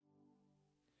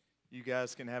You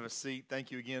guys can have a seat.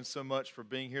 Thank you again so much for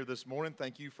being here this morning.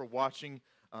 Thank you for watching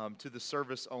to the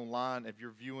service online if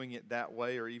you're viewing it that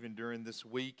way or even during this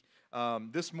week.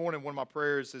 This morning, one of my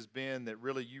prayers has been that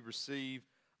really you receive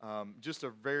just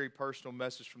a very personal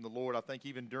message from the Lord. I think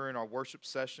even during our worship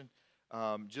session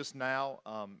just now,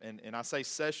 and I say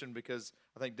session because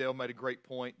I think Dale made a great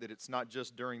point that it's not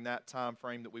just during that time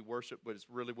frame that we worship, but it's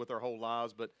really with our whole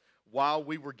lives. But while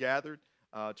we were gathered,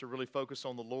 to really focus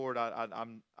on the Lord,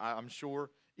 I'm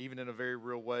sure, even in a very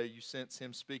real way, you sense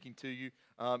Him speaking to you.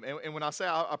 And when I say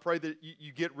I pray that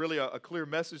you get really a clear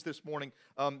message this morning.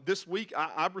 This week,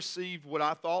 I've received what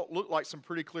I thought looked like some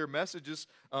pretty clear messages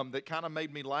that kind of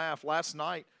made me laugh. Last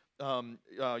night,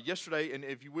 yesterday, and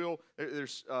if you will,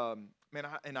 there's man,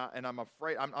 I'm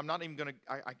afraid I'm not even going to.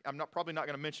 I'm not probably not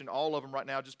going to mention all of them right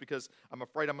now, just because I'm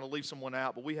afraid I'm going to leave someone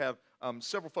out. But we have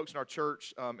several folks in our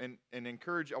church, and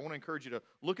encourage. I want to encourage you to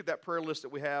look at that prayer list that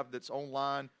we have that's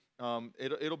online.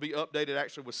 It'll be updated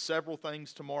actually with several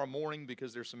things tomorrow morning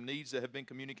because there's some needs that have been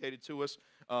communicated to us.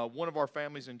 One of our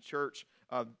families in church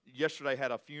yesterday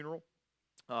had a funeral.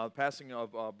 Passing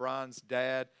of Brian's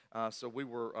dad, so we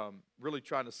were really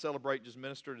trying to celebrate, just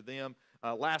minister to them.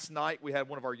 Last night we had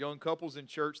one of our young couples in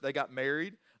church. They got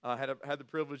married. Had the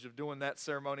privilege of doing that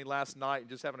ceremony last night and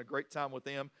just having a great time with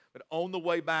them. But on the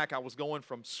way back, I was going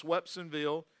from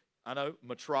Swepsonville, I know,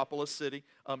 Metropolis City,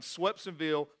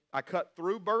 Swepsonville. I cut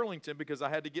through Burlington because I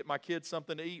had to get my kids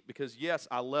something to eat because, yes,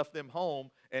 I left them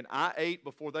home, and I ate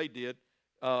before they did.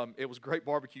 It was great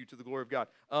barbecue to the glory of God.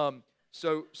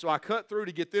 So I cut through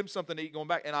to get them something to eat going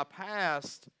back, and I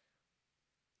passed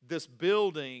this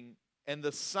building and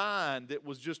the sign that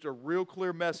was just a real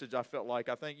clear message, I felt like.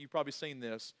 I think you've probably seen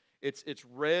this. It's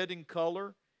red in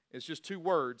color. It's just two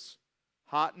words,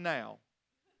 hot now.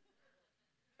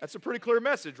 That's a pretty clear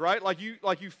message, right? Like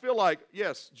you feel like,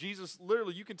 yes, Jesus,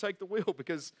 literally, you can take the wheel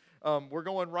because we're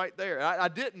going right there. I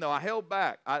didn't, though. I held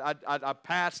back. I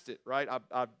passed it, right?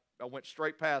 I went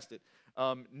straight past it.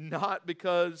 Not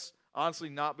because... Honestly,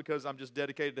 not because I'm just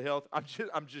dedicated to health. I'm cheap.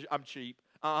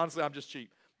 Honestly, I'm just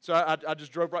cheap. So I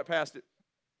just drove right past it.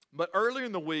 But earlier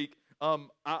in the week,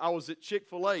 I was at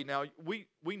Chick-fil-A. Now,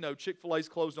 we know Chick-fil-A's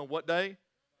closed on what day?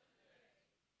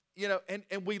 You know,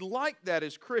 and we like that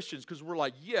as Christians because we're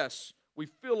like, yes, we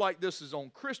feel like this is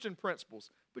on Christian principles.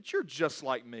 But you're just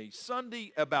like me.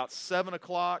 Sunday about 7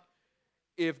 o'clock,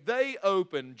 if they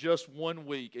open just 1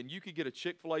 week and you could get a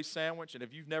Chick-fil-A sandwich, and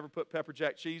if you've never put pepper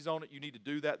jack cheese on it, you need to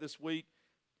do that this week,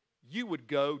 you would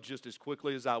go just as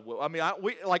quickly as I will. I mean,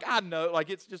 I know, like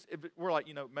it's just, we're like,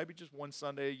 maybe just one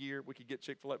Sunday a year we could get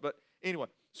Chick-fil-A. But anyway,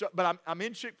 but I'm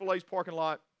in Chick-fil-A's parking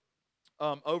lot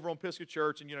over on Pisgah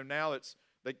Church, and now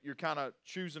you're kind of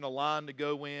choosing a line to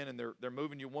go in, and they're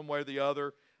moving you one way or the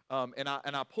other. And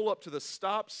I pull up to the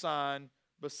stop sign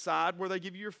beside where they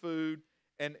give you your food.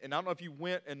 And I don't know if you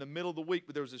went in the middle of the week,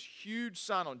 but there was this huge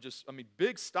sign on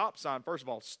big stop sign. First of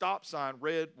all, stop sign,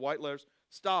 red, white letters,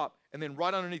 stop. And then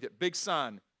right underneath it, big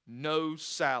sign, no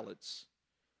salads.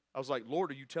 I was like,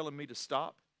 Lord, are you telling me to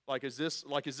stop? Is this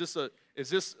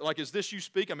you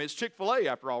speak? I mean, it's Chick-fil-A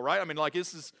after all, right? I mean,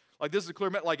 this is a clear,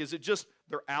 is it just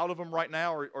they're out of them right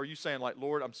now? Or are you saying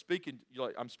Lord, I'm speaking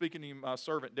to you, my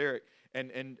servant, Derek,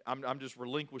 and I'm just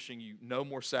relinquishing you. No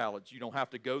more salads. You don't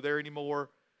have to go there anymore.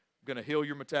 Going to heal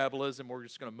your metabolism. We're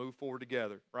just going to move forward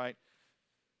together, right?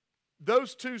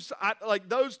 Those two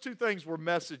things were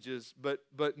messages,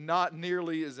 but not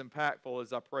nearly as impactful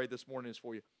as I pray this morning is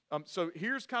for you. So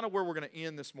here's kind of where we're going to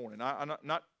end this morning.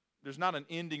 There's not an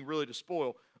ending really to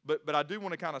spoil, but I do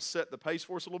want to kind of set the pace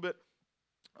for us a little bit.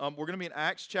 We're going to be in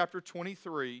Acts chapter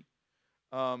 23.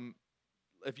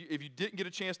 If you didn't get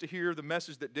a chance to hear the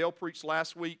message that Dale preached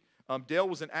last week, Dale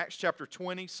was in Acts chapter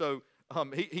 20, so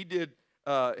he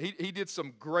did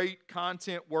some great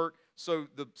content work. So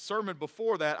the sermon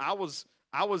before that, I was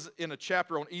in a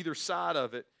chapter on either side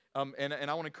of it, and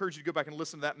I want to encourage you to go back and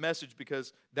listen to that message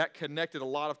because that connected a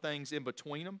lot of things in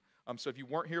between them. So if you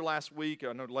weren't here last week,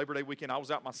 I know Labor Day weekend, I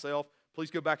was out myself. Please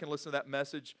go back and listen to that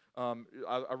message. I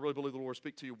really believe the Lord will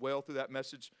speak to you well through that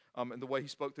message and the way He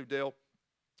spoke through Dale.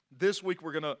 This week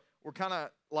we're gonna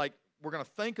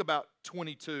think about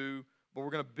 22, but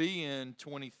we're gonna be in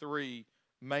 23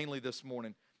 mainly this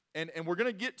morning, and we're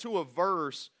gonna get to a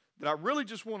verse that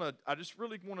I just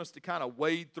really want us to kind of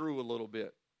wade through a little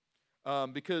bit,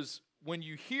 because when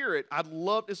you hear it,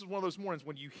 this is one of those mornings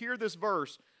when you hear this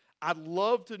verse, I'd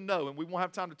love to know, and we won't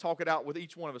have time to talk it out with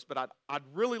each one of us, but I'd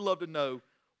really love to know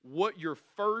what your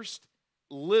first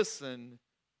listen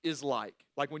is like.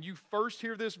 Like when you first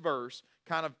hear this verse,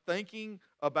 kind of thinking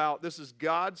about this is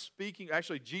God speaking,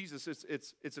 actually Jesus,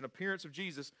 it's an appearance of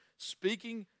Jesus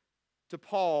speaking to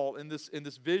Paul in this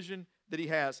vision that he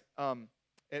has, and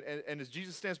as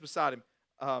Jesus stands beside him,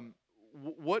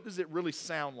 what does it really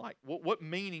sound like? What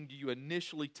meaning do you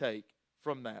initially take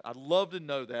from that? I'd love to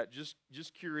know that.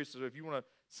 Just curious. So if you want to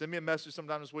send me a message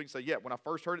sometime this week and say, yeah, when I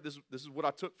first heard it, this is what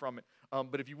I took from it.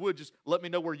 But if you would, just let me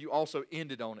know where you also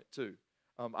ended on it too.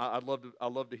 I'd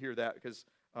love to hear that, because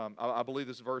I believe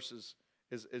this verse is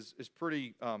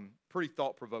pretty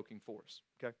thought provoking for us.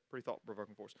 Okay, pretty thought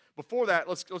provoking for us. Before that,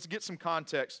 let's get some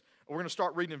context. We're going to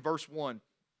start reading in verse 1.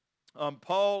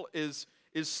 Paul is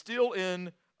still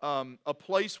in a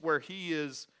place where he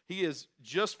is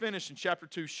just finished in chapter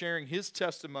 2 sharing his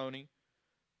testimony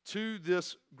to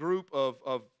this group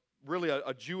of really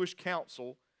a Jewish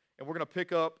council, and we're going to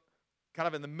pick up kind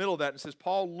of in the middle of that. And it says,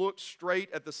 Paul looked straight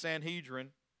at the Sanhedrin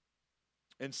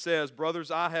and says,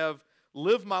 brothers, I have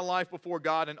lived my life before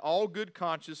God in all good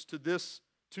conscience to this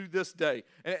day.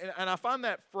 And I find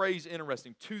that phrase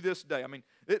interesting, to this day. I mean,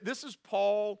 this is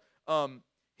Paul.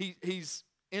 He's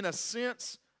in a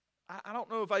sense, I don't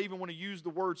know if I even want to use the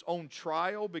words on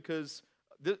trial, because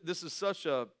this is such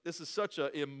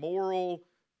a immoral,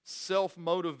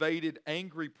 self-motivated,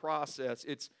 angry process.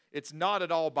 It's not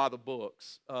at all by the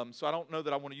books. So I don't know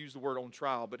that I want to use the word on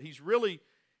trial, but he's really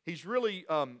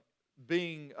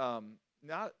being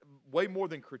not way more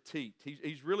than critiqued.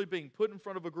 He's really being put in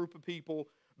front of a group of people,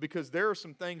 because there are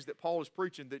some things that Paul is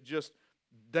preaching that just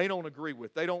they don't agree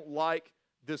with. They don't like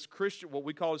this Christian, what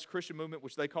we call this Christian movement,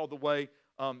 which they call the way.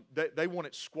 They want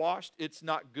it squashed. It's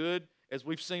not good, as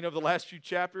we've seen over the last few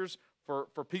chapters,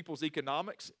 for people's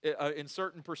economics in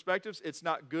certain perspectives. It's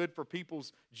not good for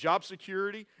people's job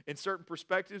security in certain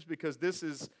perspectives, because this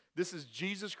is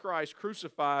Jesus Christ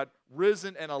crucified,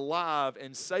 risen, and alive,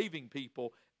 and saving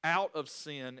people out of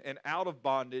sin and out of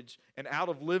bondage and out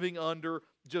of living under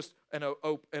just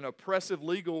an oppressive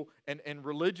legal and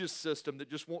religious system that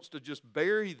just wants to just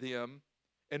bury them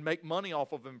and make money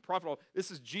off of them and profit off. This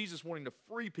is Jesus wanting to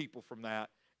free people from that,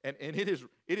 and it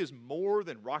is more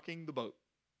than rocking the boat.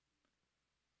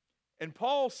 And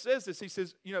Paul says this. He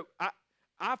says,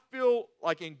 I feel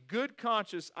like in good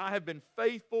conscience I have been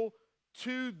faithful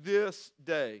to this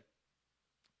day.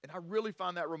 And I really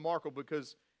find that remarkable,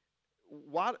 because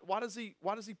why does he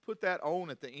put that on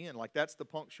at the end? Like, that's the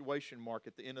punctuation mark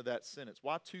at the end of that sentence.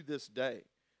 Why to this day?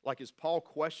 Like, is Paul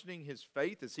questioning his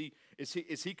faith?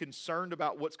 Is he concerned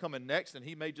about what's coming next? And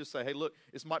he may just say, hey, look,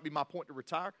 this might be my point to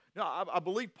retire. No, I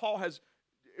believe Paul has,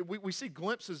 we see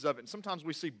glimpses of it, and sometimes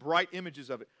we see bright images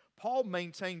of it. Paul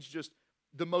maintains just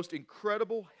the most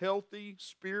incredible, healthy,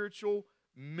 spiritual,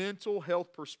 mental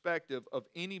health perspective of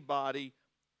anybody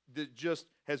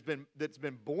that's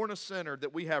been born a sinner,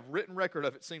 that we have written record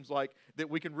of, it seems like, that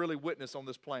we can really witness on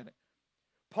this planet.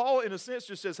 Paul, in a sense,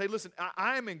 just says, hey, listen,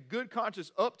 I am in good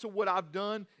conscience up to what I've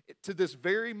done to this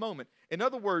very moment. In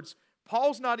other words,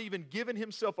 Paul's not even giving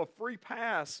himself a free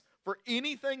pass for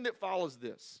anything that follows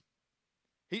this.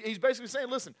 He's basically saying,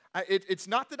 listen, it's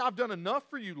not that I've done enough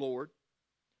for you, Lord,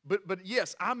 but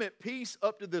yes, I'm at peace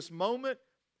up to this moment,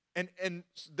 and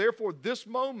therefore this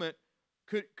moment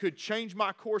could change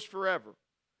my course forever.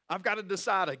 I've got to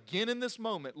decide again in this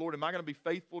moment, Lord, am I going to be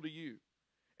faithful to you?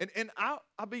 And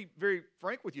I'll be very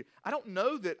frank with you. I don't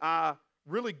know that I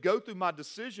really go through my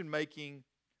decision-making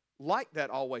like that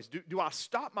always. Do I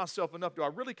stop myself enough? Do I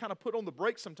really kind of put on the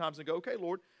brakes sometimes and go, okay,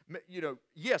 Lord,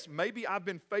 yes, maybe I've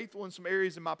been faithful in some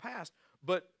areas in my past,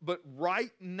 but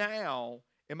right now,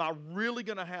 am I really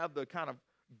going to have the kind of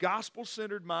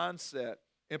gospel-centered mindset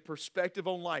and perspective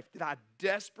on life that I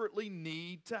desperately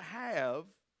need to have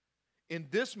in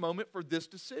this moment for this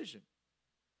decision?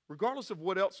 Regardless of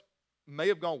what else may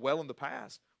have gone well in the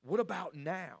past, what about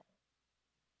now?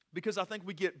 Because I think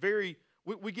we get very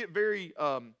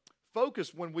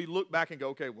focused when we look back and go,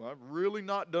 okay, well, I've really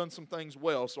not done some things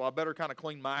well, so I better kind of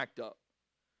clean my act up.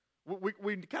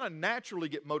 We kind of naturally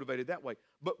get motivated that way.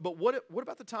 But what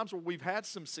about the times where we've had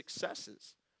some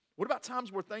successes? What about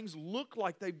times where things look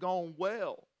like they've gone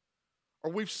well?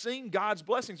 Or we've seen God's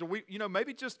blessings, or we've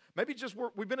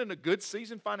been in a good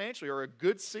season financially, or a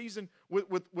good season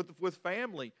with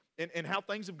family, and how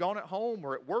things have gone at home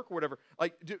or at work or whatever.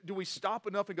 Like, do we stop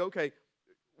enough and go, okay,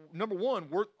 number one,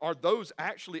 are those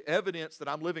actually evidence that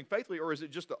I'm living faithfully, or is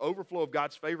it just the overflow of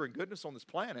God's favor and goodness on this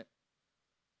planet?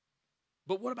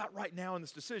 But what about right now in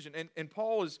this decision? And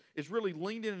Paul is really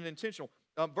leaned in and intentional.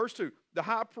 Verse 2, the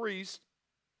high priest.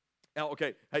 Now,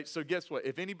 okay, hey, so guess what?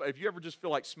 If you ever just feel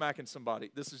like smacking somebody,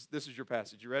 this is your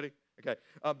passage. You ready? Okay.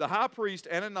 The high priest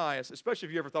Ananias, especially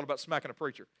if you ever thought about smacking a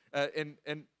preacher, and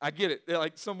I get it.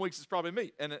 Like, some weeks it's probably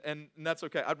me, and that's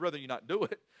okay. I'd rather you not do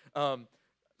it.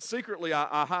 secretly,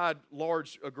 I hide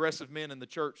large, aggressive men in the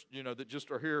church, that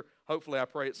just are here. Hopefully, I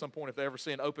pray at some point if they ever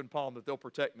see an open palm that they'll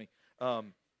protect me.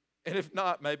 And if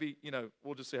not, maybe,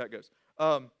 we'll just see how it goes.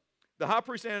 The high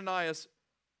priest Ananias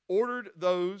ordered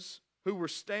those who were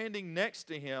standing next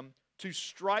to him to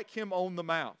strike him on the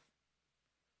mouth.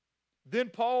 Then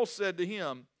Paul said to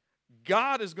him,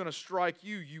 God is going to strike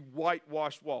you, you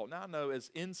whitewashed wall. Now I know as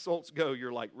insults go,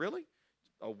 you're like, really?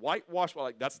 A whitewashed wall?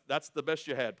 Like that's the best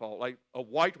you had, Paul. Like a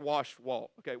whitewashed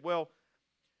wall. Okay, well,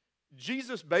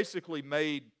 Jesus basically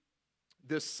made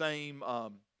this same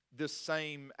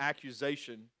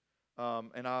accusation,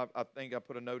 and I think I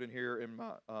put a note in here in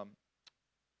my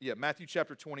Matthew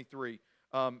chapter 23.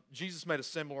 Jesus made a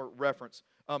similar reference.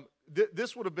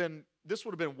 This would have been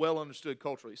well understood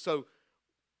culturally. So,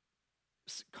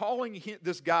 calling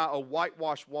this guy a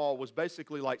whitewashed wall was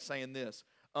basically like saying this.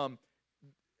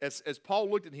 As Paul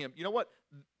looked at him, you know what?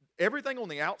 Everything on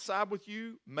the outside with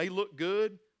you may look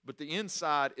good, but the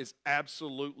inside is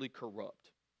absolutely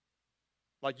corrupt.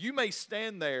 Like you may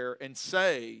stand there and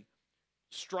say,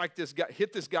 strike this guy,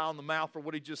 hit this guy on the mouth for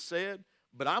what he just said,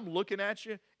 but I'm looking at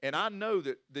you, and I know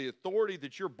that the authority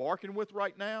that you're barking with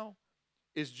right now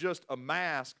is just a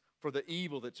mask for the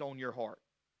evil that's on your heart.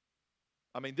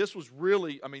 This was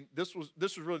really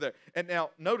there. And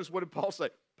now, notice what did Paul say?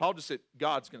 Paul just said,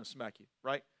 God's going to smack you,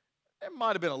 right? There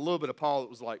might have been a little bit of Paul that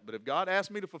was like, but if God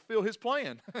asked me to fulfill his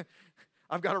plan,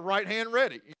 I've got a right hand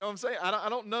ready. You know what I'm saying? I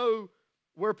don't know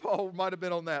where Paul might have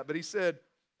been on that, but he said,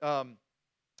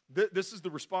 this is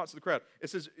the response of the crowd. It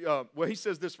says, he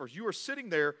says this first, you are sitting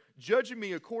there judging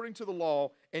me according to the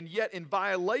law, and yet in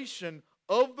violation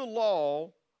of the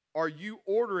law are you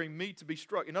ordering me to be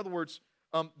struck? In other words,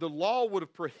 the law would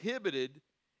have prohibited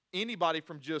anybody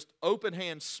from just open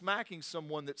hand smacking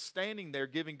someone that's standing there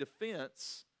giving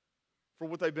defense for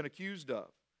what they've been accused of.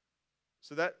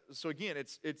 So again,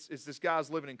 it's this guy's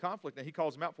living in conflict, and he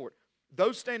calls him out for it.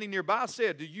 Those standing nearby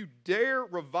said, do you dare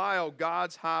revile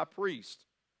God's high priest?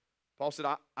 Paul said,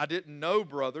 I didn't know,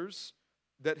 brothers,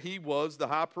 that he was the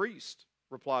high priest,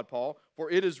 replied Paul, for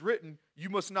it is written, you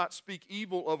must not speak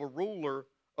evil of a ruler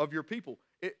of your people.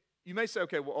 You may say,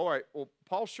 okay, well, all right, well,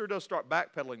 Paul sure does start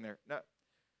backpedaling there. Now,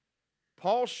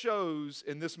 Paul shows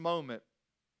in this moment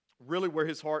really where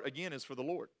his heart, again, is for the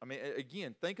Lord.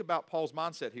 Again, think about Paul's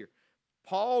mindset here.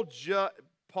 Paul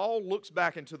looks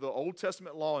back into the Old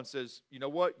Testament law and says, you know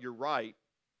what, you're right.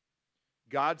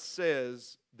 God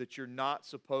says that you're not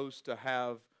supposed to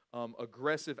have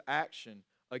aggressive action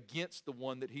against the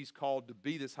one that he's called to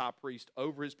be this high priest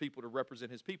over his people, to represent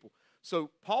his people. So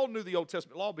Paul knew the Old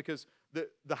Testament law because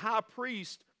the high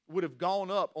priest would have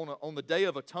gone up on the Day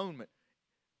of Atonement,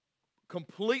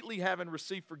 completely having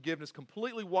received forgiveness,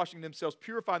 completely washing themselves,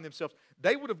 purifying themselves.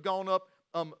 They would have gone up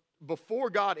before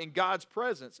God in God's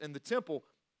presence in the temple,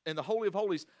 in the Holy of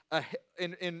Holies,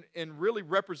 in really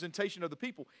representation of the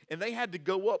people. And they had to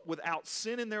go up without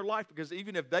sin in their life, because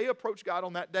even if they approached God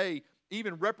on that day,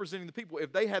 even representing the people,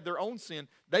 if they had their own sin,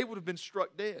 they would have been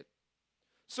struck dead.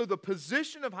 So the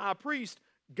position of high priest,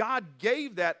 God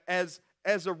gave that as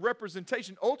a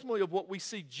representation ultimately of what we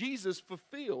see Jesus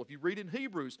fulfill. If you read in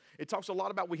Hebrews, it talks a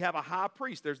lot about we have a high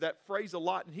priest. There's that phrase a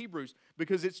lot in Hebrews,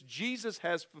 because it's Jesus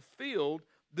has fulfilled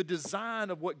the design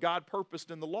of what God purposed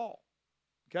in the law.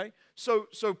 Okay? So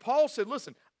Paul said,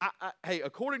 listen, hey,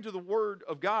 according to the word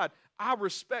of God, I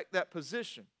respect that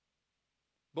position.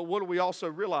 But what do we also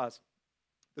realize?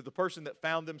 That the person that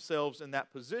found themselves in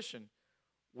that position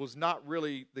was not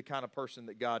really the kind of person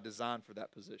that God designed for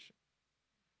that position.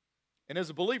 And as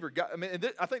a believer, God,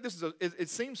 I think this is it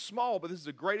seems small, but this is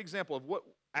a great example of what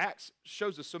Acts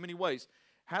shows us so many ways.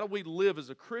 How do we live as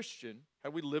a Christian?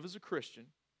 How do we live as a Christian,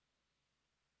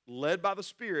 led by the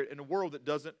Spirit in a world that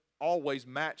doesn't always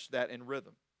match that in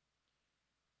rhythm?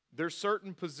 There's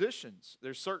certain positions,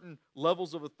 there's certain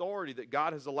levels of authority that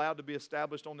God has allowed to be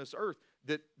established on this earth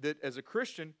that as a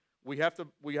Christian we have to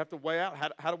weigh out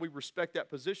how do we respect that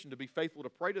position, to be faithful to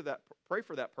pray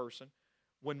for that person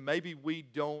when maybe we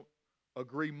don't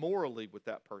agree morally with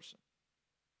that person,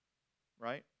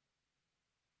 right?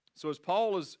 So as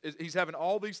Paul he's having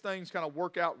all these things kind of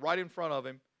work out right in front of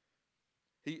him,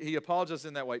 he apologizes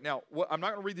in that way. Now, I'm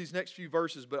not going to read these next few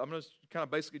verses, but I'm going to kind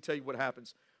of basically tell you what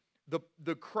happens.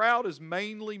 The crowd is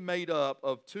mainly made up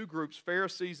of two groups,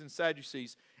 Pharisees and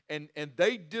Sadducees, and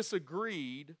they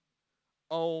disagreed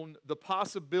on the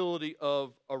possibility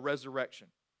of a resurrection.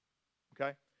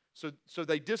 Okay? So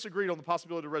they disagreed on the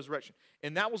possibility of resurrection.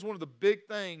 And that was one of the big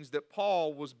things that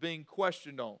Paul was being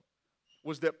questioned on,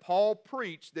 was that Paul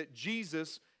preached that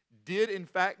Jesus did in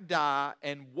fact die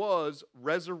and was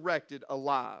resurrected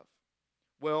alive.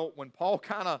 Well, when Paul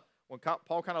kind of when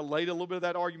Paul kind of laid a little bit of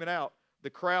that argument out, the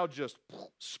crowd just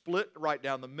split right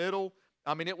down the middle.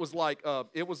 I mean, it was like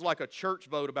a church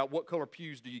vote about what color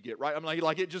pews do you get, right? I mean,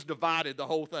 like it just divided the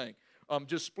whole thing,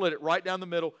 just split it right down the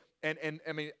middle, and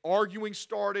I mean, arguing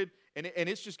started, and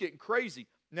it's just getting crazy.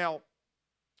 Now,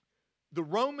 the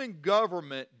Roman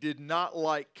government did not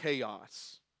like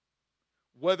chaos,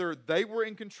 whether they were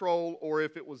in control or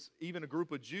if it was even a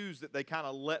group of Jews that they kind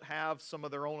of let have some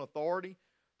of their own authority.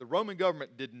 The Roman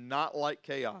government did not like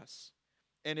chaos,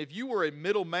 and if you were a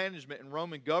middle management in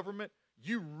Roman government,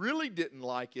 you really didn't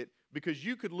like it because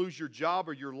you could lose your job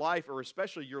or your life, or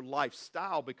especially your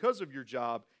lifestyle because of your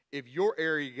job if your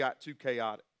area got too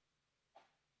chaotic.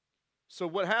 So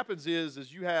what happens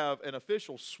is you have an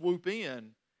official swoop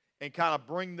in and kind of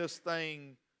bring this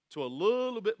thing to a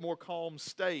little bit more calm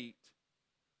state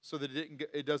so that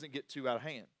it doesn't get too out of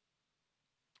hand.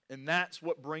 And that's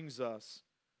what brings us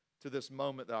to this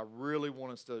moment that I really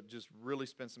want us to just really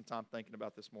spend some time thinking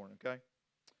about this morning, okay?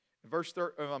 In verse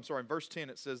 10,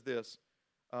 it says this,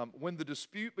 when the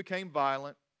dispute became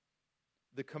violent,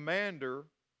 the commander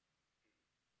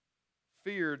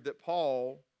feared that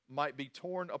Paul might be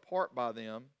torn apart by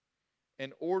them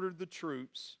and ordered the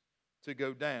troops to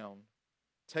go down,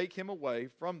 take him away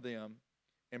from them,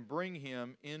 and bring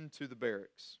him into the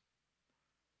barracks.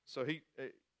 So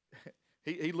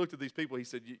he looked at these people. He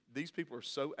said, these people are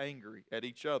so angry at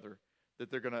each other that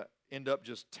they're going to end up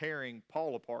just tearing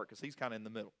Paul apart because he's kind of in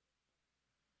the middle.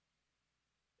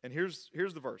 And here's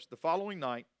the verse. The following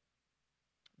night,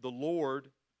 the Lord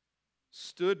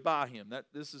stood by him.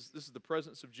 This is the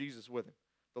presence of Jesus with him.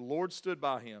 The Lord stood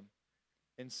by him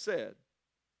and said,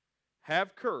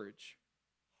 have courage,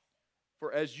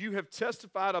 for as you have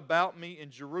testified about me in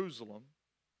Jerusalem,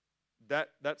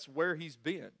 that's where he's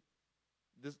been.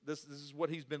 This is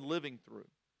what he's been living through.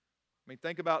 I mean,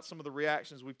 think about some of the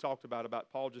reactions we've talked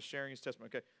about Paul just sharing his testimony.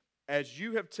 Okay, as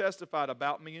you have testified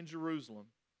about me in Jerusalem,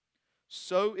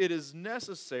 so it is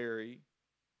necessary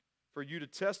for you to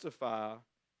testify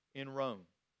in Rome.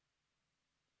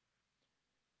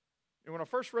 And when I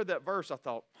first read that verse, I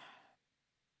thought,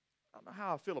 I don't know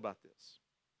how I feel about this.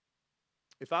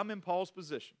 If I'm in Paul's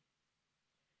position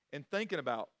and thinking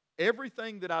about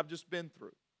everything that I've just been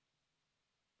through,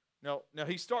 now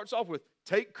he starts off with,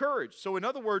 take courage. So in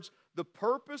other words, the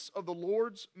purpose of the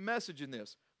Lord's message in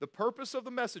this, the purpose of the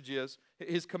message is,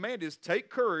 his command is, take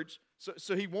courage.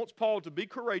 So he wants Paul to be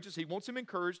courageous. He wants him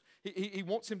encouraged. He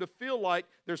wants him to feel like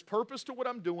there's purpose to what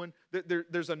I'm doing, that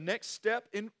there's a next step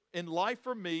in life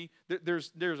for me, that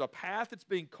there's a path that's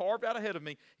being carved out ahead of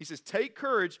me. He says, take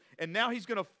courage, and now he's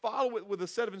going to follow it with a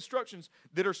set of instructions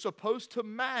that are supposed to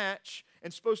match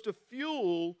and supposed to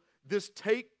fuel this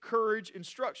take courage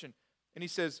instruction. And he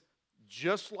says,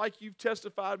 just like you've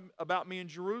testified about me in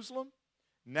Jerusalem,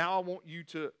 now I want you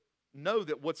to know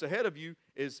that what's ahead of you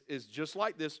is just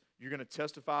like this. You're going to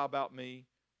testify about me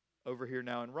over here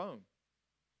now in Rome.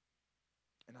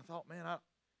 And I thought, man, I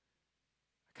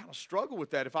kind of struggle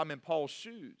with that if I'm in Paul's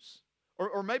shoes.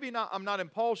 Or maybe not. I'm not in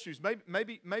Paul's shoes.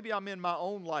 Maybe I'm in my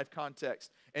own life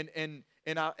context. And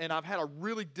I've had a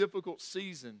really difficult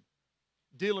season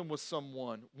dealing with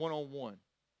someone one-on-one.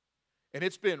 And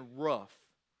it's been rough.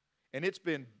 And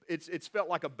it's felt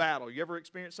like a battle. You ever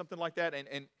experienced something like that?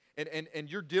 And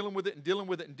you're dealing with it and dealing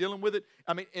with it and dealing with it.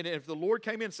 I mean, and if the Lord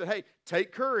came in and said, hey,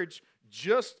 take courage,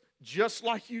 just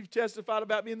like you've testified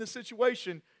about me in this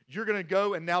situation, you're going to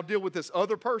go and now deal with this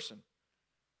other person.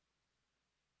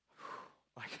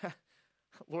 Like,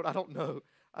 Lord, I don't know.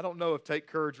 I don't know if take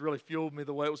courage really fueled me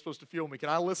the way it was supposed to fuel me. Can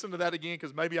I listen to that again?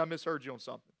 Because maybe I misheard you on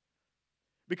something.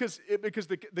 Because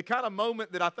the kind of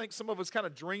moment that I think some of us kind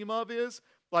of dream of is,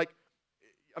 like,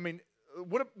 I mean,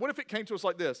 what if it came to us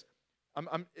like this?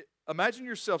 Imagine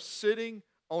yourself sitting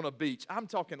on a beach. I'm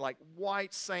talking like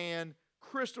white sand,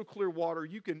 crystal clear water.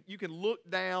 You can look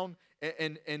down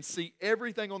and see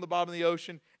everything on the bottom of the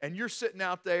ocean, and you're sitting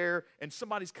out there, and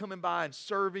somebody's coming by and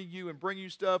serving you and bringing you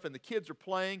stuff, and the kids are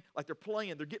playing like they're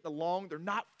playing. They're getting along. They're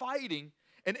not fighting,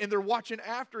 and they're watching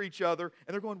after each other,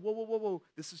 and they're going, whoa,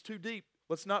 this is too deep.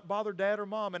 Let's not bother Dad or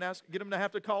Mom and get them to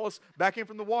have to call us back in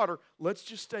from the water. Let's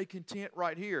just stay content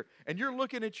right here. And you're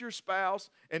looking at your spouse,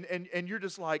 and you're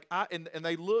just like, and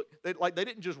they look, like they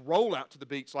didn't just roll out to the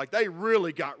beach. Like they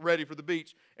really got ready for the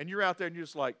beach. And you're out there, and you're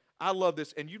just like, I love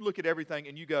this. And you look at everything,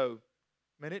 and you go,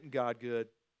 man, isn't God good?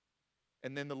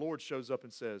 And then the Lord shows up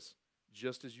and says,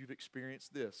 just as you've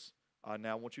experienced this, I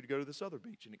now want you to go to this other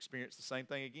beach and experience the same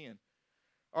thing again.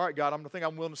 All right, God, I think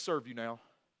I'm willing to serve you now.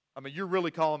 I mean, you're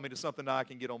really calling me to something that I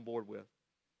can get on board with.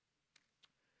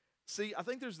 See, I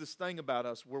think there's this thing about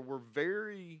us where we're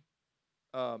very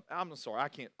I'm sorry, I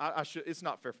can't. I should. It's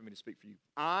not fair for me to speak for you.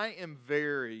 I am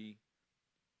very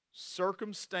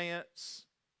circumstance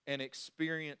and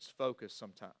experience focused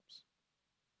sometimes.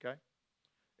 Okay.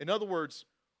 In other words,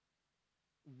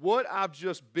 what I've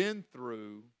just been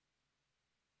through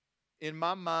in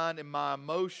my mind and my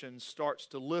emotions starts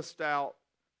to list out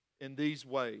in these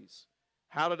ways.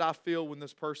 How did I feel when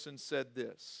this person said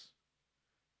this?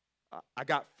 I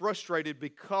got frustrated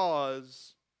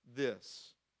because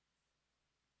this.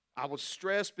 I was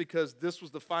stressed because this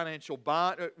was the financial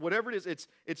bond. Whatever it is,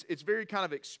 it's very kind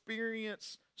of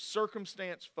experience,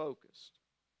 circumstance focused.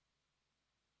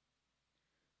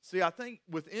 See, I think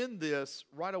within this,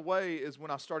 right away is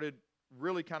when I started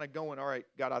really kind of going, all right,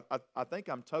 God, I think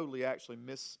I'm totally actually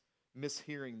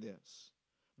mishearing this.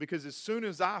 Because as soon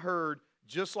as I heard,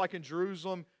 just like in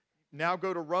Jerusalem, now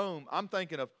go to Rome, I'm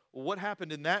thinking of, well, what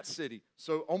happened in that city?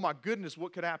 So, oh my goodness,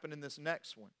 what could happen in this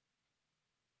next one?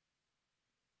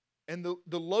 And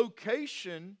the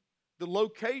location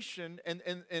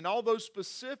and all those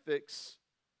specifics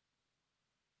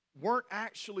weren't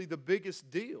actually the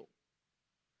biggest deal.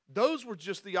 Those were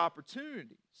just the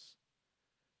opportunities.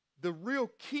 The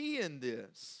real key in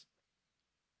this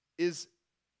is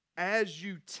as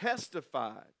you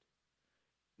testified,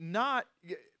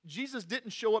 Jesus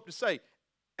didn't show up to say,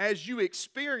 as you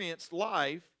experienced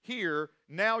life here,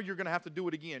 now you're going to have to do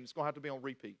it again. It's going to have to be on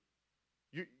repeat.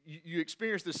 You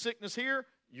experienced the sickness here,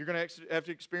 you're going to have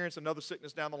to experience another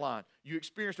sickness down the line. You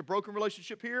experienced a broken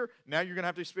relationship here, now you're going to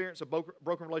have to experience a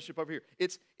broken relationship over here.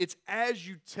 It's as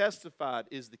you testified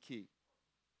is the key.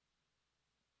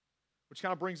 Which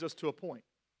kind of brings us to a point.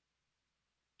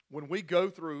 When we go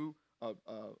through a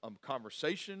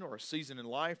conversation or a season in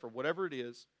life or whatever it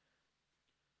is,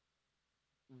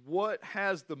 what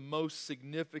has the most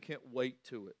significant weight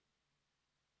to it?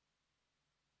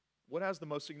 What has the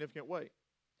most significant weight?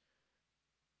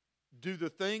 Do the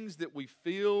things that we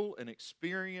feel and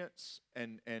experience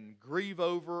and grieve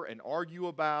over and argue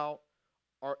about,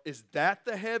 is that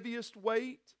the heaviest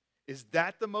weight? Is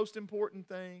that the most important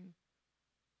thing?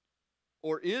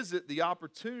 Or is it the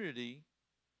opportunity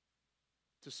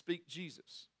to speak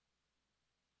Jesus?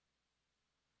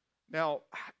 Now,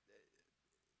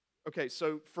 okay,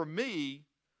 so for me,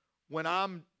 when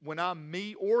I'm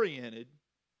me-oriented,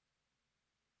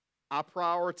 I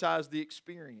prioritize the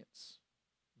experience,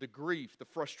 the grief, the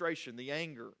frustration, the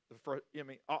anger.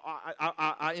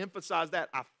 I emphasize that.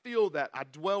 I feel that. I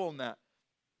dwell on that.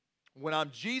 When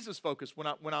I'm Jesus-focused,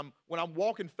 when I'm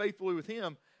walking faithfully with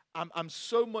Him, I'm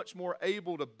so much more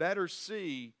able to better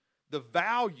see the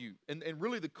value and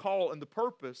really the call and the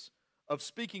purpose of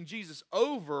speaking Jesus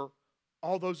over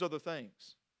all those other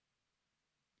things.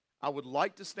 I would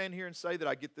like to stand here and say that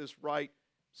I get this right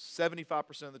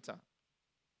 75% of the time.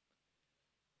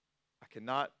 I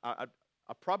cannot, I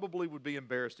probably would be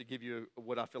embarrassed to give you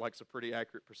what I feel like is a pretty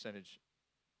accurate percentage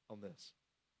on this.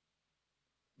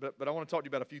 But I want to talk to you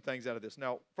about a few things out of this.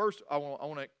 Now, first, I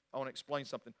want to explain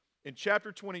something. In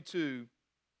chapter 22,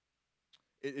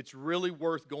 it's really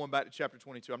worth going back to chapter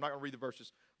 22. I'm not going to read the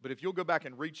verses, but if you'll go back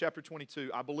and read chapter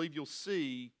 22, I believe you'll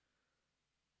see,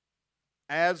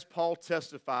 as Paul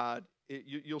testified,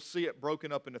 you'll see it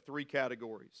broken up into three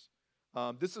categories.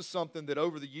 This is something that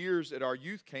over the years at our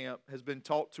youth camp has been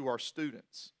taught to our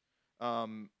students.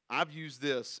 I've used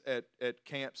this at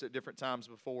camps at different times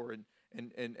before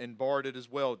and borrowed it as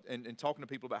well and talking to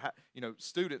people about how,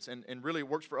 students, and really it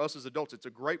works for us as adults. It's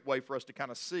a great way for us to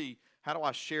kind of see, how do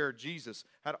I share Jesus?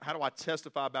 How do I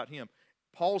testify about Him?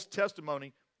 Paul's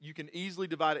testimony, you can easily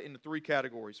divide it into three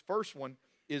categories. First one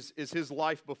is his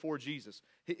life before Jesus.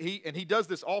 He does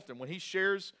this often when he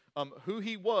shares who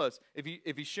he was.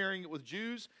 If he's sharing it with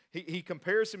Jews, he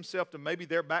compares himself to maybe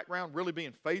their background, really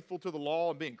being faithful to the law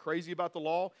and being crazy about the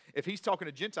law. If he's talking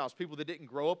to Gentiles, people that didn't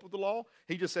grow up with the law,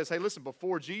 he just says, hey, listen,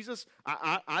 before Jesus,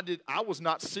 I was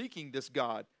not seeking this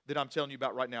God that I'm telling you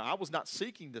about right now. I was not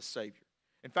seeking this Savior.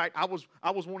 In fact, I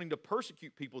was wanting to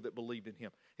persecute people that believed in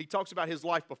Him. He talks about his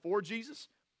life before Jesus.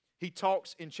 He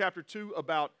talks in chapter 2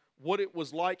 about what it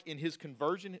was like in his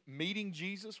conversion, meeting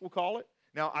Jesus, we'll call it.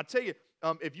 Now, I tell you,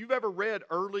 if you've ever read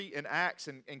early in Acts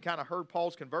and kind of heard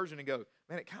Paul's conversion and go,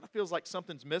 man, it kind of feels like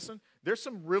something's missing, there's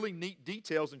some really neat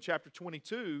details in chapter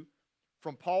 22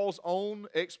 from Paul's own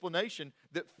explanation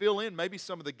that fill in maybe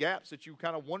some of the gaps that you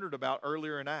kind of wondered about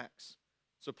earlier in Acts.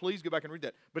 So please go back and read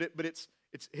that. But it's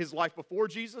his life before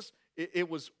Jesus. It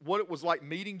was what it was like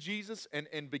meeting Jesus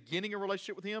and beginning a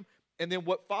relationship with Him. And then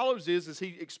what follows is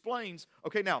he explains,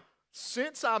 okay, now,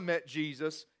 since I met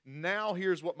Jesus, now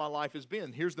here's what my life has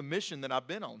been. Here's the mission that I've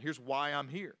been on. Here's why I'm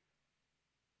here.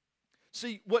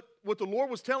 See, what the Lord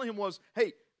was telling him was,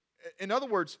 hey, in other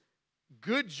words,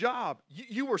 Good job.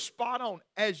 You were spot on.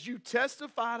 As you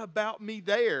testified about me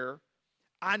there,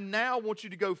 I now want you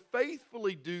to go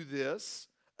faithfully do this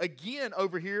again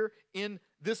over here in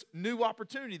this new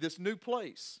opportunity, this new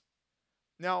place.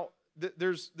 Now,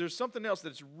 there's something else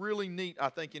that's really neat, I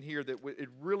think, in here that it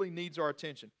really needs our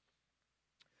attention.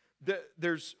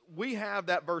 We have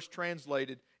that verse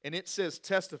translated, and it says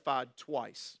testified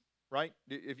twice, right?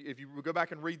 If you go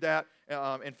back and read that,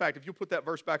 in fact, if you put that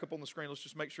verse back up on the screen, let's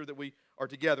just make sure that we are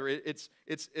together. It's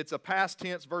a past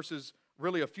tense versus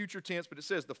really a future tense, but it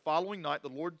says, the following night the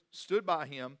Lord stood by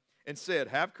him and said,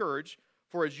 have courage,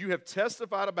 for as you have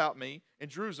testified about me in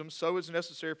Jerusalem, so is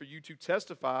necessary for you to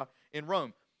testify in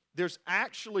Rome. There's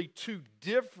actually two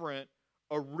different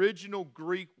original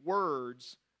Greek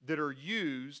words that are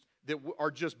used that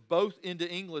are just both into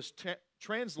English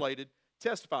translated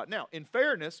testify. Now, in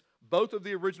fairness, both of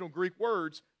the original Greek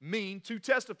words mean to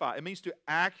testify. It means to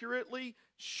accurately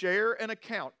share an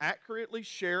account, accurately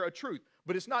share a truth.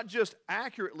 But it's not just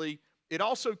accurately, it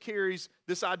also carries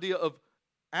this idea of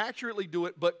accurately do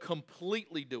it, but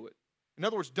completely do it. In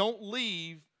other words, don't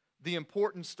leave the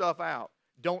important stuff out.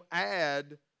 Don't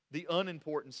add the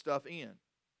unimportant stuff in.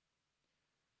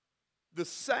 The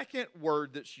second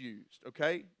word that's used,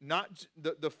 okay, not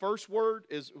the first word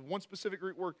is one specific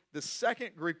Greek word. The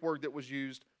second Greek word that was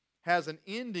used has an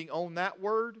ending on that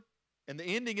word, and the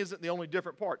ending isn't the only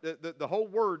different part. The whole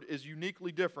word is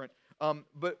uniquely different,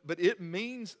 but it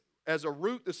means as a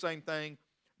root the same thing,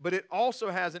 but it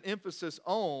also has an emphasis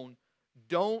on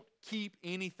don't keep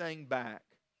anything back.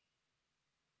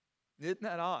 Isn't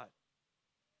that odd?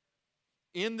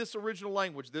 In this original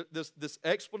language, this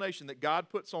explanation that God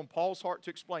puts on Paul's heart to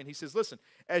explain, he says, listen,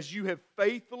 as you have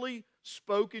faithfully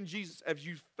spoken Jesus, as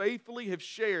you faithfully have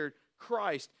shared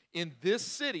Christ in this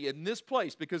city, in this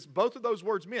place, because both of those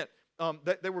words meant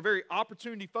that they were very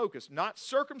opportunity focused, not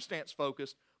circumstance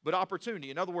focused, but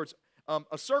opportunity. In other words,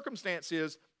 a circumstance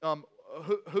is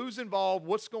who's involved,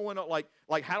 what's going on,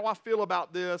 like how do I feel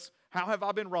about this, how have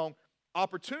I been wrong?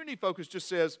 Opportunity focus just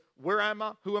says, where am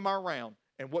I, who am I around?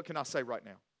 And what can I say right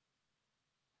now?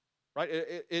 Right?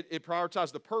 It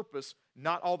prioritizes the purpose,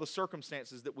 not all the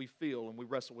circumstances that we feel, and we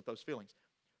wrestle with those feelings.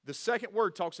 The second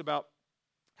word talks about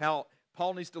how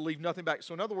Paul needs to leave nothing back.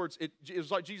 So in other words, it was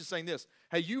like Jesus saying this,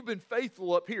 hey, you've been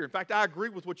faithful up here. In fact, I agree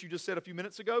with what you just said a few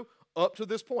minutes ago. Up to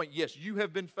this point, yes, you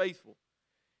have been faithful.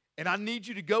 And I need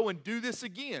you to go and do this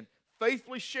again.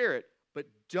 Faithfully share it. But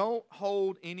don't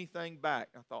hold anything back.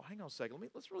 I thought, hang on a second,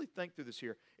 let's really think through this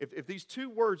here. If these two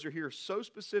words are here so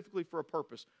specifically for a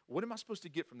purpose, what am I supposed to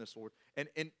get from this, Lord? And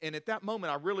at that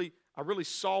moment, I really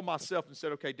saw myself and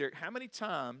said, okay, Derek, how many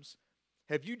times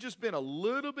have you just been a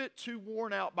little bit too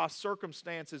worn out by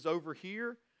circumstances over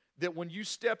here that when you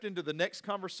stepped into the next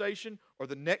conversation or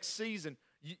the next season,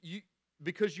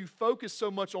 because you focused so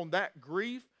much on that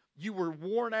grief, you were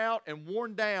worn out and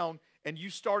worn down, and you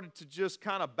started to just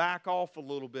kind of back off a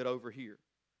little bit over here.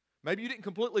 Maybe you didn't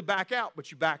completely back out,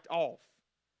 but you backed off.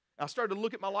 I started to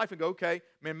look at my life and go, okay,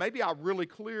 man, maybe I really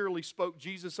clearly spoke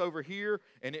Jesus over here,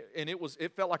 and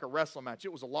it felt like a wrestling match.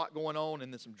 It was a lot going on,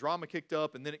 and then some drama kicked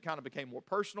up, and then it kind of became more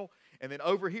personal. And then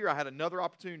over here, I had another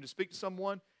opportunity to speak to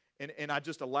someone, and I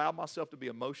just allowed myself to be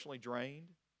emotionally drained.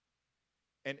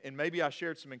 And maybe I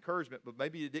shared some encouragement, but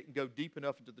maybe it didn't go deep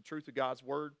enough into the truth of God's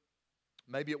word.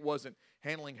 Maybe it wasn't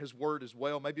handling His word as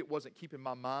well. Maybe it wasn't keeping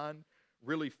my mind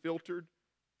really filtered,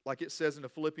 like it says in the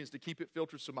Philippians, to keep it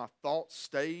filtered so my thoughts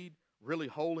stayed really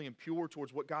holy and pure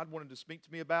towards what God wanted to speak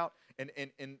to me about. And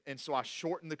so I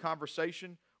shortened the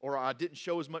conversation, or I didn't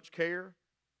show as much care.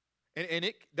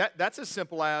 And that's as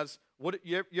simple as,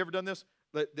 you ever done this?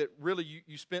 That really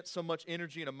you spent so much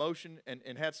energy and emotion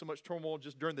and had so much turmoil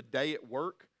just during the day at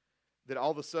work that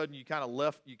all of a sudden you kind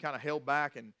of held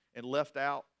back and left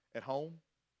out at home.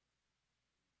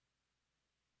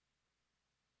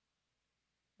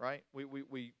 Right?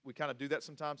 We kind of do that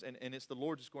sometimes, and it's the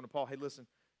Lord just going to Paul, hey, listen,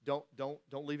 don't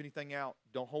leave anything out.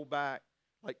 Don't hold back.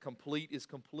 Like, complete is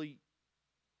complete.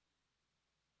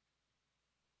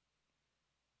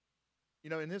 You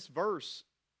know, in this verse,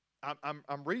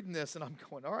 I'm reading this and I'm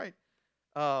going, all right,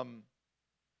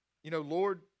 you know,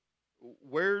 Lord,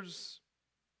 where's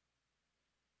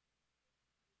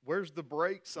the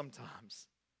break sometimes?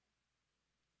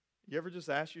 You ever just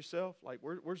ask yourself, like,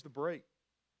 where's the break?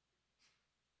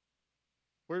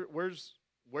 Where's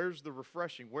the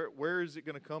refreshing? Where is it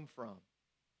going to come from?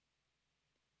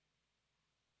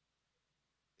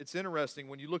 It's interesting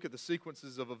when you look at the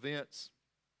sequences of events.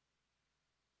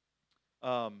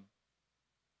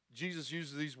 Jesus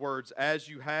uses these words, as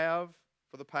you have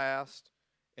for the past,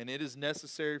 and it is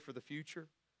necessary for the future.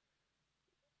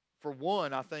 For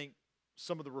one, I think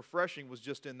some of the refreshing was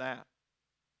just in that.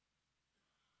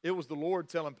 It was the Lord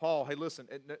telling Paul, hey, listen,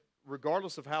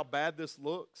 regardless of how bad this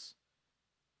looks,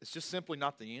 it's just simply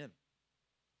not the end.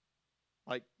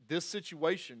 Like, this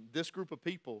situation, this group of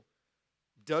people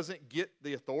doesn't get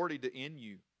the authority to end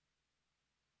you,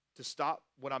 to stop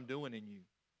what I'm doing in you.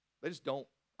 They just don't.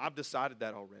 I've decided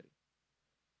that already.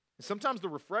 And sometimes the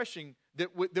refreshing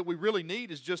that we really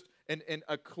need is just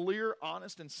a clear,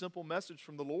 honest, and simple message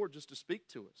from the Lord just to speak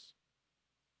to us.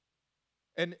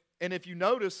 And if you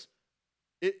notice,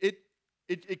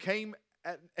 it came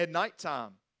at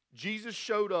nighttime. Jesus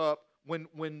showed up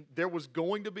when there was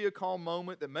going to be a calm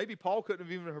moment that maybe Paul couldn't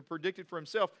have even predicted for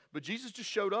himself, but Jesus just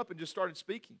showed up and just started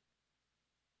speaking.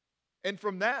 And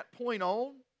from that point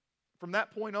on,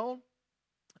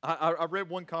 I read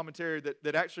one commentary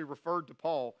that actually referred to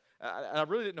Paul. I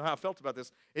really didn't know how I felt about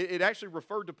this. It actually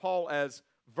referred to Paul as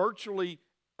virtually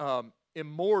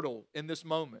immortal in this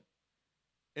moment.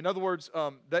 In other words,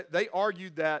 they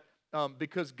argued that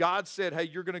because God said, hey,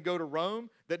 you're going to go to Rome,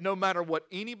 that no matter what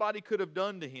anybody could have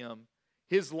done to him,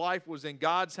 his life was in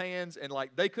God's hands, and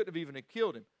like they couldn't have even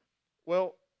killed him.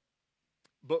 Well,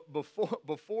 but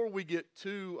before we get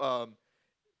too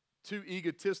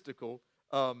egotistical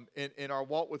in our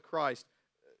walk with Christ,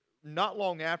 not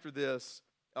long after this,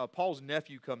 Paul's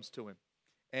nephew comes to him,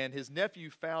 and his nephew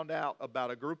found out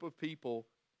about a group of people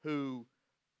who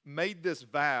made this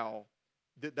vow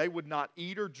that they would not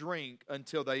eat or drink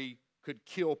until they could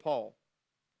kill Paul.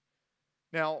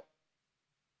 Now,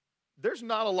 there's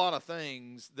not a lot of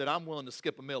things that I'm willing to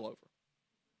skip a meal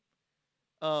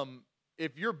over.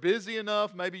 If you're busy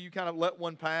enough, maybe you kind of let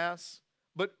one pass.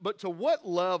 But to what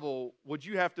level would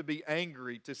you have to be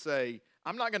angry to say,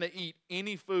 I'm not going to eat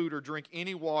any food or drink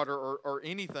any water or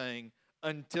anything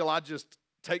until I just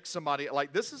take somebody?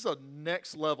 Like, this is a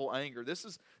next level anger. This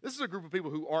is a group of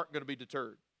people who aren't going to be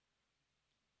deterred.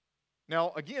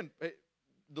 Now, again,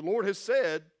 the Lord has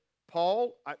said,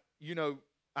 Paul, you're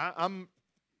going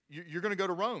to go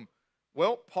to Rome.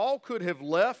 Well, Paul could have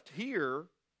left here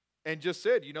and just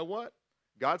said, you know what?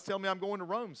 God's telling me I'm going to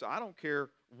Rome, so I don't care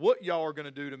what y'all are going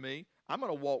to do to me. I'm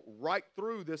going to walk right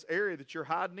through this area that you're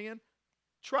hiding in.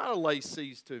 Try to lay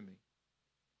siege to me.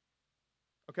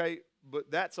 Okay, but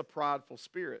that's a prideful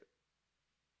spirit.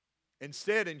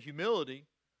 Instead, in humility,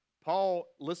 Paul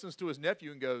listens to his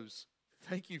nephew and goes,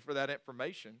 thank you for that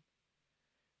information.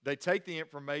 They take the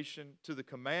information to the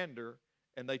commander,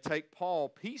 and they take Paul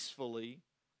peacefully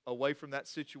away from that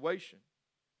situation.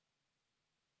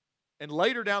 And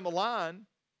later down the line,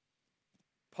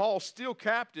 Paul, still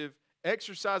captive,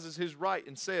 exercises his right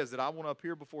and says that I want to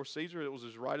appear before Caesar. It was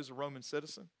his right as a Roman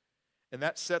citizen. And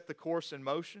that set the course in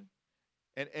motion.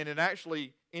 And it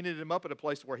actually ended him up at a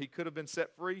place where he could have been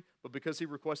set free, but because he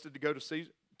requested to go to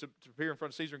Caesar, to appear in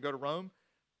front of Caesar and go to Rome,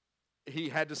 he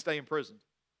had to stay imprisoned.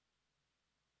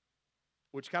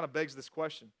 Which kind of begs this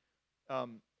question.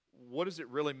 What does it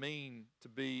really mean to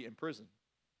be in prison?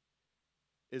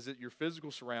 Is it your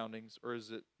physical surroundings, or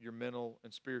is it your mental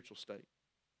and spiritual state?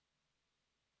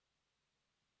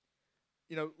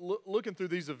 You know, looking through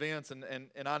these events, and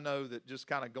I know that just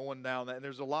kind of going down that, and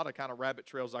there's a lot of kind of rabbit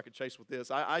trails I could chase with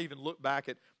this. I even looked back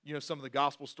at, some of the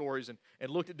gospel stories and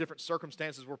looked at different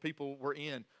circumstances where people were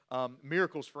in.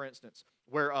 Miracles, for instance,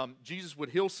 where Jesus would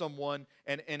heal someone,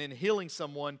 and in healing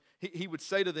someone, he would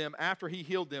say to them, after he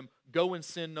healed them, go and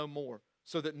sin no more,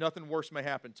 so that nothing worse may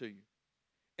happen to you.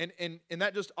 And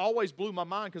that just always blew my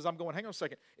mind, because I'm going, hang on a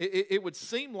second. It would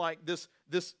seem like this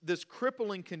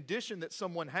crippling condition that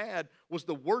someone had was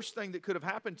the worst thing that could have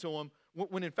happened to them,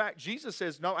 when in fact Jesus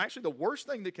says, no, actually the worst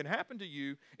thing that can happen to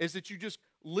you is that you just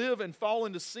live and fall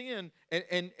into sin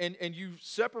and you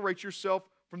separate yourself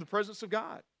from the presence of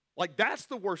God. Like, that's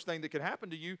the worst thing that could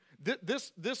happen to you.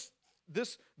 This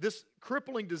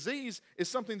crippling disease is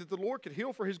something that the Lord could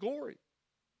heal for His glory.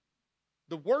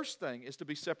 The worst thing is to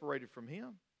be separated from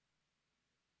Him.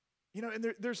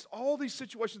 And there's all these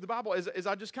situations in the Bible, as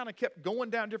I just kind of kept going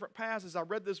down different paths as I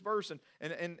read this verse,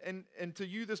 and to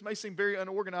you this may seem very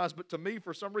unorganized, but to me,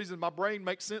 for some reason, my brain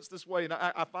makes sense this way, and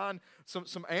I find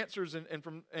some answers and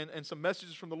some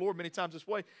messages from the Lord many times this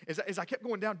way. As I kept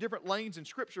going down different lanes in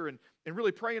Scripture and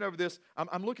really praying over this,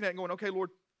 I'm looking at it and going, okay,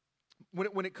 Lord,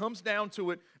 when it comes down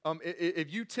to it,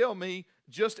 if you tell me,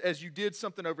 just as you did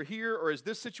something over here, or as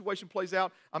this situation plays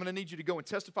out, I'm going to need you to go and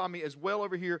testify me as well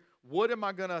over here. What am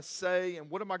I going to say, and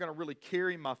what am I going to really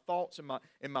carry in my thoughts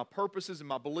and my purposes and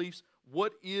my beliefs?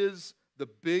 What is the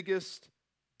biggest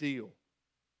deal?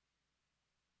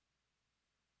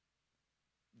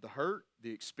 The hurt,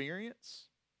 the experience,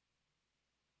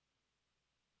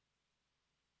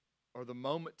 or the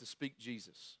moment to speak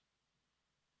Jesus?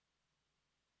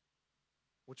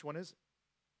 Which one is it?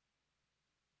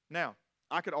 Now,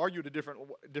 I could argue it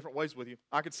different ways with you.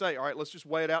 I could say, all right, let's just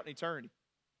weigh it out in eternity.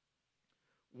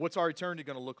 What's our eternity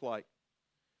going to look like?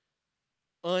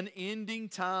 Unending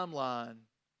timeline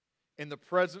in the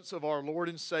presence of our Lord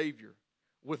and Savior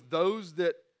with those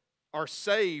that are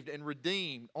saved and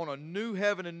redeemed on a new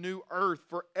heaven and new earth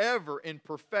forever in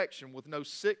perfection with no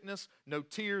sickness, no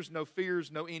tears, no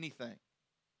fears, no anything.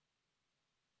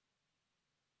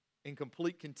 In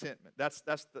complete contentment. That's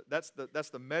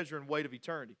the measure and weight of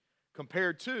eternity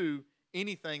compared to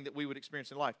anything that we would experience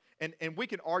in life. And we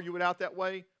can argue it out that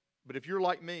way, but if you're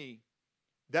like me,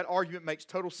 that argument makes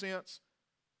total sense,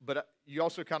 but you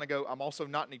also kind of go, I'm also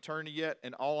not in eternity yet,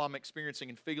 and all I'm experiencing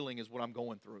and feeling is what I'm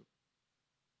going through.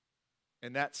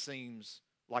 And that seems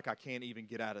like I can't even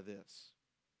get out of this.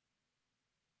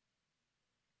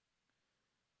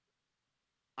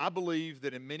 I believe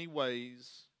that in many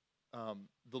ways,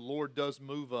 the Lord does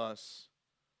move us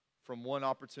from one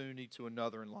opportunity to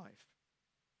another in life.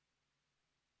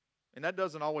 And that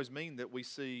doesn't always mean that we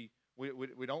see, we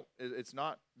don't, it's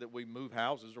not that we move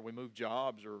houses or we move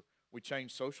jobs or we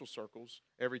change social circles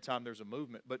every time there's a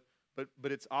movement, but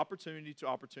it's opportunity to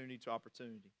opportunity to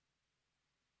opportunity.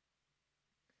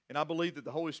 And I believe that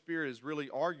the Holy Spirit is really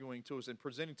arguing to us and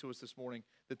presenting to us this morning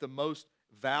that the most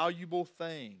valuable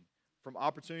thing from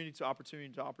opportunity to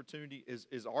opportunity to opportunity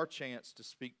is our chance to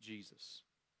speak Jesus.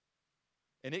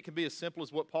 And it can be as simple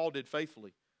as what Paul did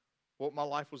faithfully. What my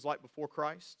life was like before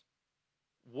Christ.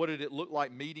 What did it look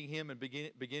like meeting Him and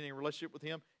beginning a relationship with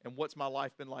Him? And what's my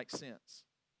life been like since?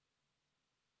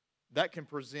 That can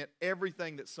present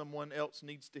everything that someone else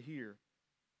needs to hear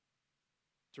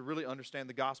to really understand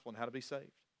the gospel and how to be saved.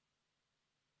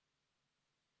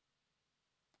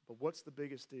 But what's the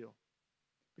biggest deal?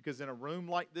 Because in a room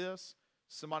like this,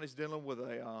 somebody's going to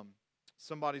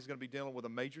be dealing with a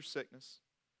major sickness.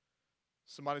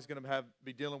 Somebody's going to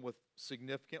be dealing with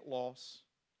significant loss.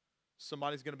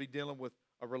 Somebody's going to be dealing with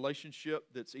a relationship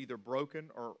that's either broken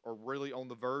or really on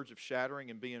the verge of shattering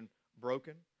and being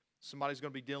broken. Somebody's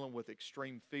going to be dealing with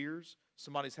extreme fears.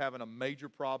 Somebody's having a major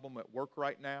problem at work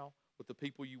right now with the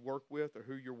people you work with or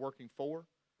who you're working for.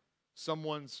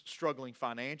 Someone's struggling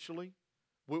financially.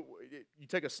 You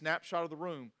take a snapshot of the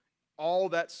room, all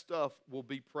that stuff will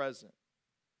be present.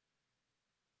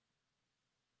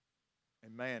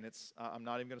 And man, I'm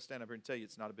not even going to stand up here and tell you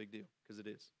it's not a big deal, because it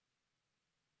is.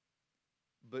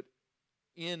 But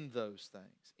in those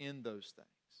things,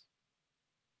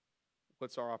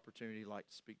 what's our opportunity like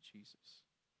to speak Jesus?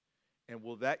 And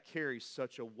will that carry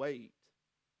such a weight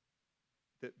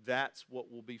that that's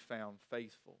what will be found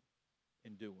faithful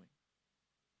in doing?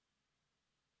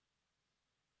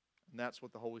 And that's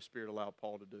what the Holy Spirit allowed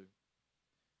Paul to do.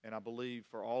 And I believe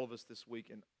for all of us this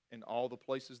week and all the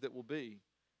places that will be,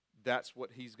 that's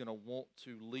what He's going to want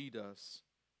to lead us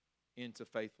into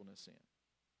faithfulness in.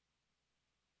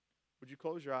 Would you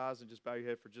close your eyes and just bow your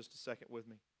head for just a second with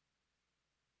me?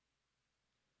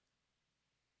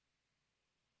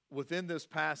 Within this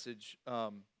passage,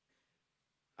 my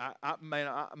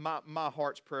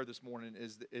heart's prayer this morning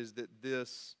is that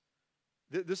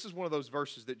this is one of those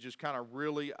verses that just kind of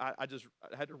really, I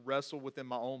had to wrestle within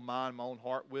my own mind, my own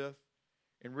heart with,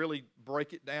 and really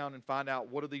break it down and find out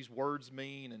what do these words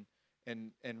mean,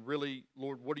 and really,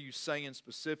 Lord, what are you saying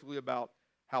specifically about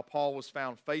how Paul was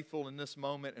found faithful in this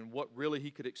moment and what really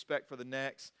he could expect for the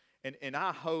next. And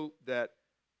I hope that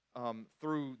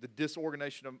through the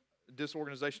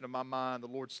disorganization of my mind, the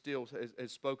Lord still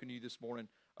has spoken to you this morning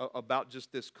about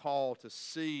just this call to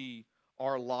see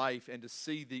our life and to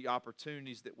see the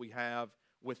opportunities that we have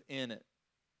within it.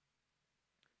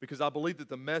 Because I believe that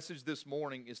the message this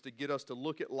morning is to get us to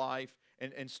look at life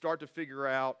and start to figure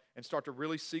out and start to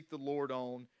really seek the Lord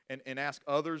on and ask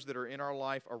others that are in our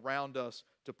life around us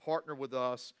to partner with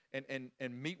us and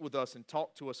meet with us and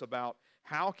talk to us about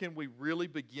how can we really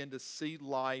begin to see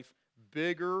life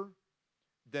bigger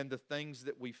than the things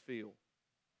that we feel,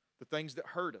 the things that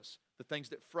hurt us, the things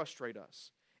that frustrate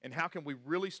us. And how can we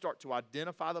really start to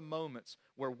identify the moments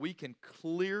where we can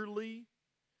clearly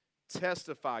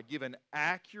testify, give an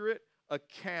accurate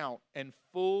account and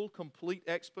full, complete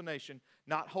explanation,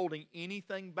 not holding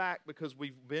anything back because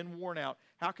we've been worn out.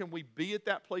 How can we be at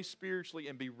that place spiritually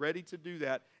and be ready to do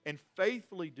that and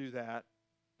faithfully do that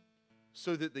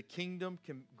so that the kingdom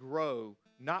can grow,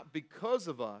 not because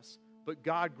of us, but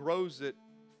God grows it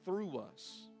through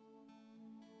us?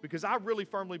 Because I really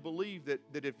firmly believe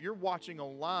that if you're watching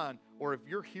online or if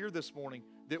you're here this morning,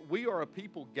 that we are a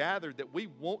people gathered that we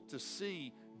want to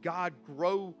see God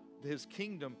grow His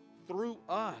kingdom through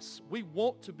us. We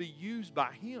want to be used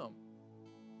by Him.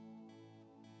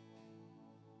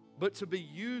 But to be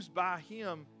used by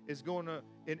Him is going to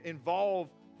involve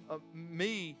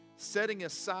me setting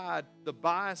aside the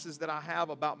biases that I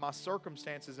have about my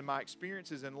circumstances and my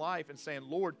experiences in life and saying,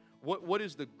 Lord, what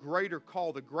is the greater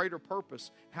call, the greater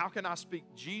purpose? How can I speak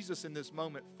Jesus in this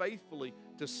moment faithfully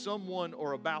to someone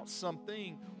or about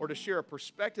something, or to share a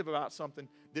perspective about something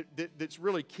that's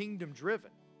really kingdom driven?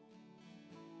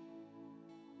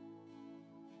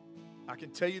 I can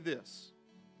tell you this.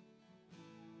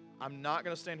 I'm not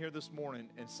going to stand here this morning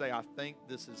and say I think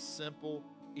this is simple,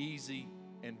 easy,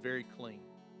 and very clean.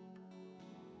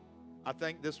 I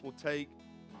think this will take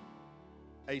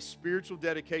a spiritual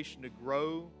dedication to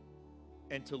grow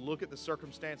and to look at the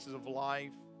circumstances of life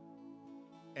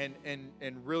and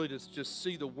really just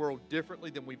see the world differently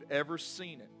than we've ever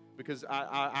seen it. Because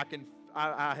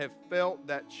I have felt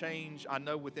that change, I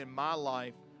know, within my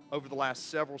life over the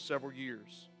last several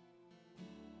years.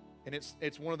 And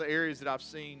it's one of the areas that I've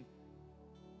seen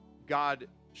God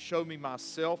show me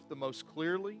myself the most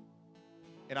clearly,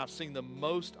 and I've seen the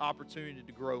most opportunity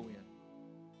to grow in.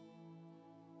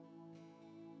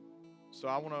 So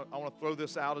I want to throw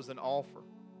this out as an offer.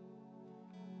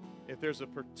 If there's a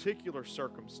particular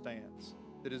circumstance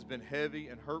that has been heavy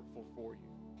and hurtful for you,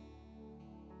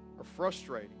 or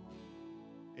frustrating,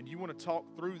 and you want to talk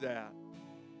through that,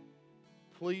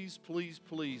 please, please,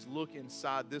 please look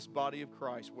inside this body of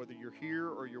Christ, whether you're here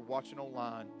or you're watching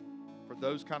online, for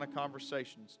those kind of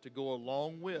conversations to go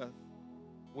along with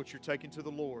what you're taking to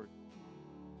the Lord,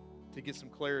 to get some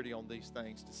clarity on these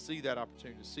things, to see that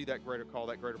opportunity, to see that greater call,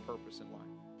 that greater purpose in life.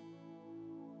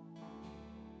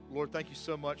 Lord, thank you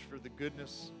so much for the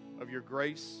goodness of your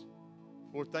grace.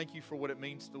 Lord, thank you for what it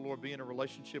means to, Lord, be in a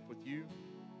relationship with you.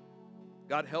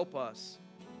 God, help us,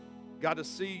 God, to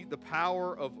see the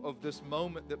power of this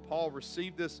moment that Paul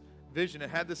received this vision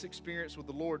and had this experience with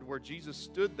the Lord, where Jesus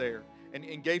stood there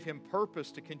and gave him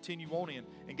purpose to continue on in,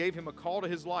 and gave him a call to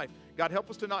his life. God, help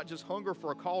us to not just hunger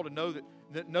for a call to know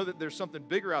that there's something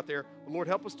bigger out there. But Lord,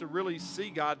 help us to really see,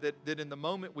 God, that in the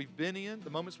moment we've been in, the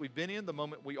moments we've been in, the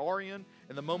moment we are in,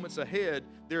 and the moments ahead,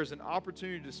 there's an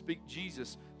opportunity to speak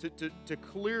Jesus, to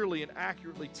clearly and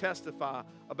accurately testify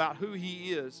about who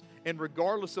He is. And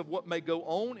regardless of what may go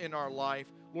on in our life,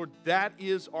 Lord, that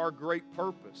is our great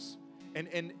purpose.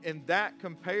 And that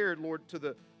compared, Lord, to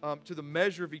the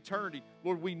measure of eternity,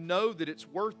 Lord, we know that it's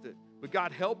worth it. But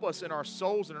God, help us in our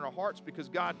souls and in our hearts, because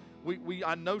God,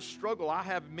 I know struggle. I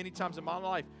have many times in my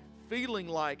life feeling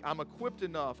like I'm equipped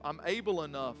enough, I'm able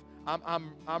enough,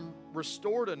 I'm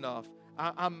restored enough,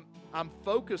 I'm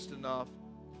focused enough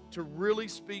to really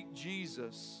speak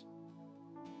Jesus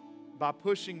by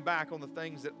pushing back on the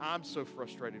things that I'm so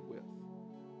frustrated with.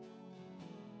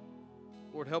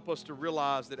 Lord, help us to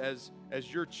realize that as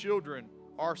your children,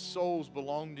 our souls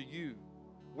belong to you.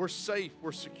 We're safe,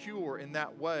 we're secure in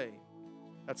that way.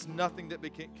 That's nothing that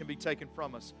can be taken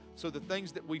from us. So the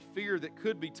things that we fear that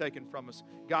could be taken from us,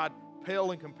 God,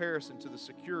 pale in comparison to the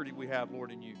security we have,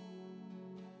 Lord, in you.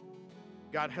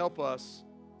 God, help us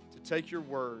to take your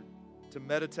word, to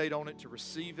meditate on it, to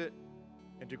receive it,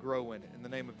 and to grow in it. In the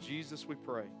name of Jesus we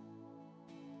pray.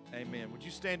 Amen. Would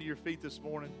you stand to your feet this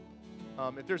morning?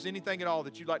 If there's anything at all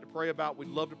that you'd like to pray about, we'd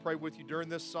love to pray with you during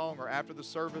this song or after the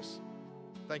service.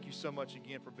 Thank you so much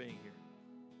again for being here.